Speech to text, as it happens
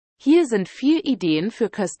Hier sind 4 Ideen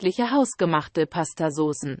für köstliche hausgemachte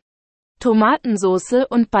Pastasaucen. Tomatensauce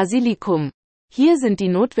und Basilikum. Hier sind die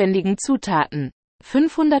notwendigen Zutaten.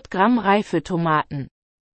 500 Gramm reife Tomaten.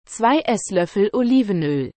 2 Esslöffel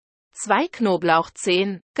Olivenöl. 2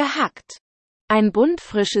 Knoblauchzehen, gehackt. Ein Bund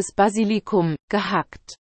frisches Basilikum,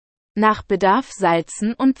 gehackt. Nach Bedarf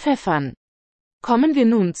salzen und pfeffern. Kommen wir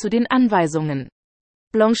nun zu den Anweisungen.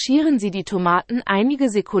 Blanchieren Sie die Tomaten einige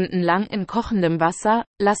Sekunden lang in kochendem Wasser,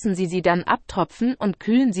 lassen Sie sie dann abtropfen und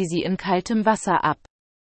kühlen Sie sie in kaltem Wasser ab.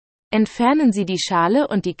 Entfernen Sie die Schale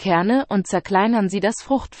und die Kerne und zerkleinern Sie das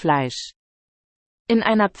Fruchtfleisch. In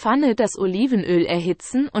einer Pfanne das Olivenöl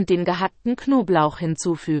erhitzen und den gehackten Knoblauch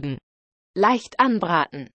hinzufügen. Leicht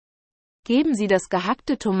anbraten. Geben Sie das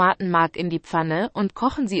gehackte Tomatenmark in die Pfanne und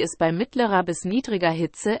kochen Sie es bei mittlerer bis niedriger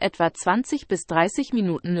Hitze etwa 20 bis 30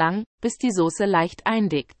 Minuten lang, bis die Soße leicht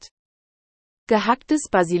eindickt. Gehacktes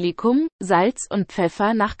Basilikum, Salz und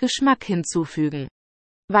Pfeffer nach Geschmack hinzufügen.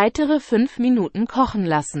 Weitere 5 Minuten kochen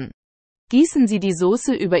lassen. Gießen Sie die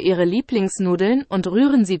Soße über Ihre Lieblingsnudeln und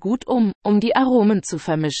rühren Sie gut um die Aromen zu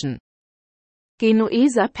vermischen.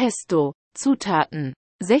 Genueser Pesto. Zutaten: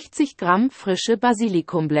 60 Gramm frische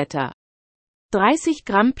Basilikumblätter. 30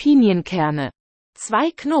 Gramm Pinienkerne.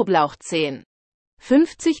 2 Knoblauchzehen.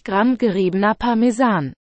 50 Gramm geriebener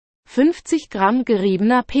Parmesan. 50 Gramm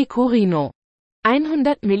geriebener Pecorino.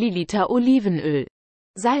 100 Milliliter Olivenöl.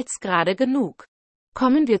 Salz gerade genug.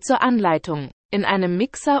 Kommen wir zur Anleitung. In einem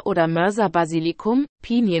Mixer oder Mörser Basilikum,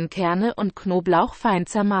 Pinienkerne und Knoblauch fein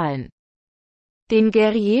zermahlen. Den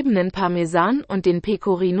geriebenen Parmesan und den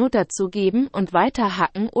Pecorino dazugeben und weiter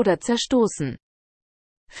hacken oder zerstoßen.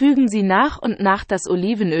 Fügen Sie nach und nach das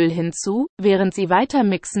Olivenöl hinzu, während Sie weiter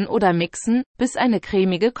mixen, bis eine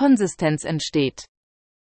cremige Konsistenz entsteht.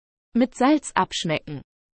 Mit Salz abschmecken.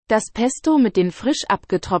 Das Pesto mit den frisch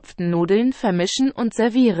abgetropften Nudeln vermischen und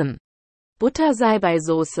servieren.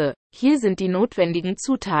 Butter-Salbei-Soße. Hier sind die notwendigen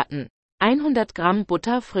Zutaten. 100 Gramm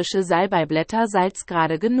Butter, frische Salbeiblätter, Salz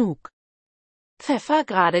gerade genug. Pfeffer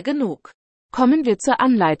gerade genug. Kommen wir zur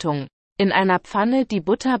Anleitung. In einer Pfanne die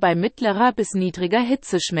Butter bei mittlerer bis niedriger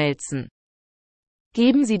Hitze schmelzen.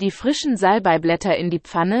 Geben Sie die frischen Salbeiblätter in die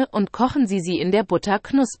Pfanne und kochen Sie sie in der Butter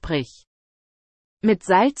knusprig. Mit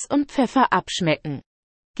Salz und Pfeffer abschmecken.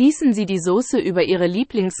 Gießen Sie die Soße über Ihre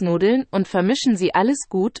Lieblingsnudeln und vermischen Sie alles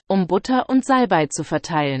gut, um Butter und Salbei zu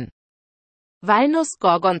verteilen.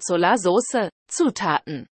 Walnuss-Gorgonzola-Soße.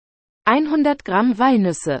 Zutaten: 100 Gramm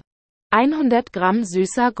Walnüsse. 100 Gramm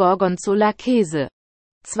süßer Gorgonzola-Käse.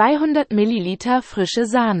 200 Milliliter frische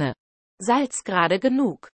Sahne. Salz gerade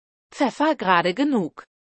genug. Pfeffer gerade genug.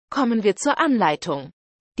 Kommen wir zur Anleitung.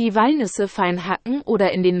 Die Walnüsse fein hacken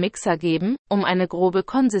oder in den Mixer geben, um eine grobe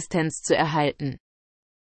Konsistenz zu erhalten.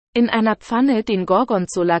 In einer Pfanne den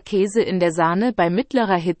Gorgonzola-Käse in der Sahne bei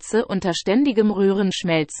mittlerer Hitze unter ständigem Rühren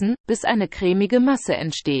schmelzen, bis eine cremige Masse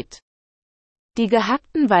entsteht. Die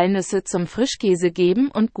gehackten Walnüsse zum Frischkäse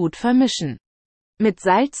geben und gut vermischen. Mit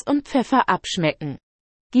Salz und Pfeffer abschmecken.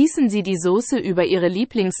 Gießen Sie die Soße über Ihre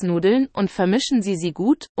Lieblingsnudeln und vermischen Sie sie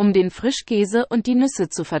gut, um den Frischkäse und die Nüsse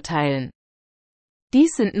zu verteilen.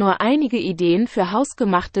 Dies sind nur einige Ideen für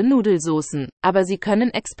hausgemachte Nudelsoßen, aber Sie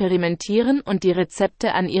können experimentieren und die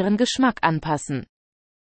Rezepte an Ihren Geschmack anpassen.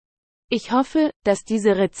 Ich hoffe, dass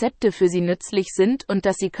diese Rezepte für Sie nützlich sind und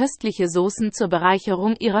dass Sie köstliche Soßen zur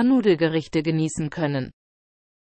Bereicherung Ihrer Nudelgerichte genießen können.